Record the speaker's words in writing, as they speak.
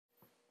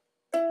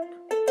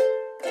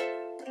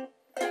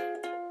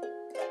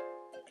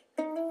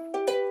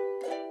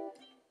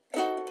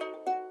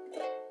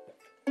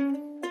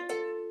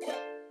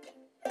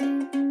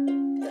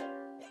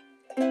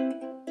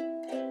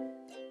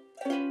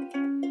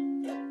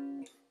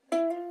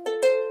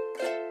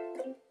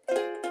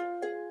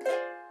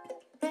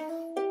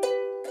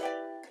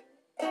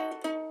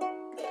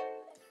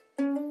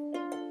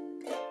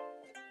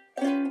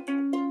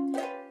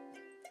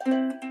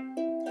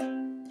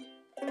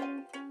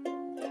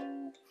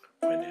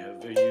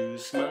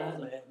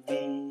smile at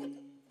me.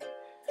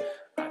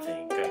 I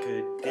think I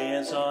could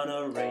dance on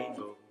a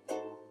rainbow.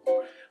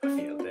 I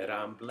feel that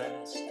I'm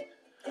blessed.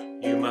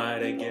 You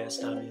might have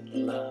guessed I'm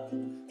in love.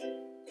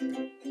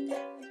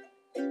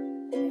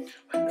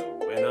 I know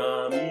when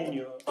I'm in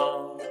your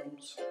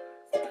arms,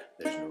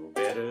 there's no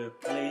better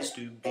place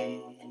to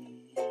be.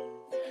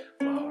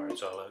 My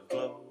heart's all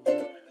aglow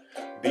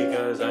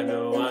because I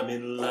know I'm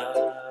in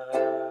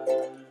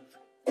love.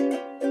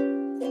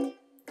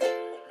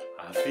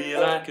 I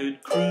feel I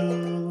could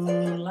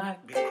croon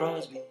like Bing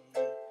Crosby.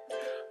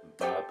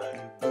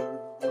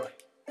 Ba-ba-doo-boo.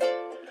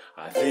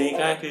 I think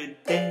I could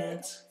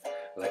dance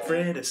like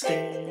Fred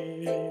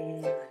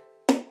Astaire.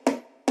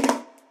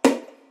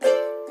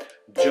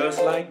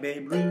 Just like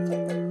Babe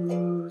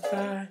Ruth,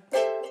 I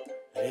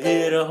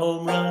hit a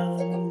home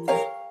run.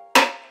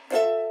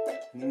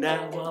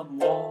 Now I'm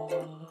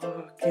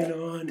walking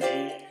on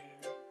air.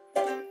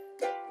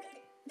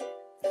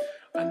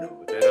 I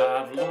know that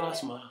I've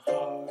lost my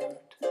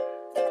heart,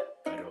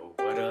 but oh,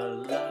 what a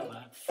love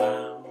I've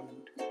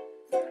found.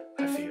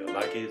 I feel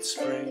like it's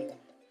spring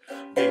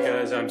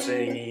because I'm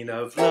singing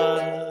of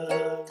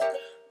love,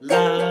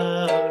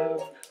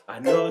 love. I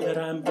know that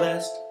I'm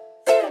blessed.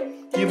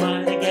 You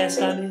might have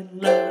guessed I'm in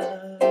love.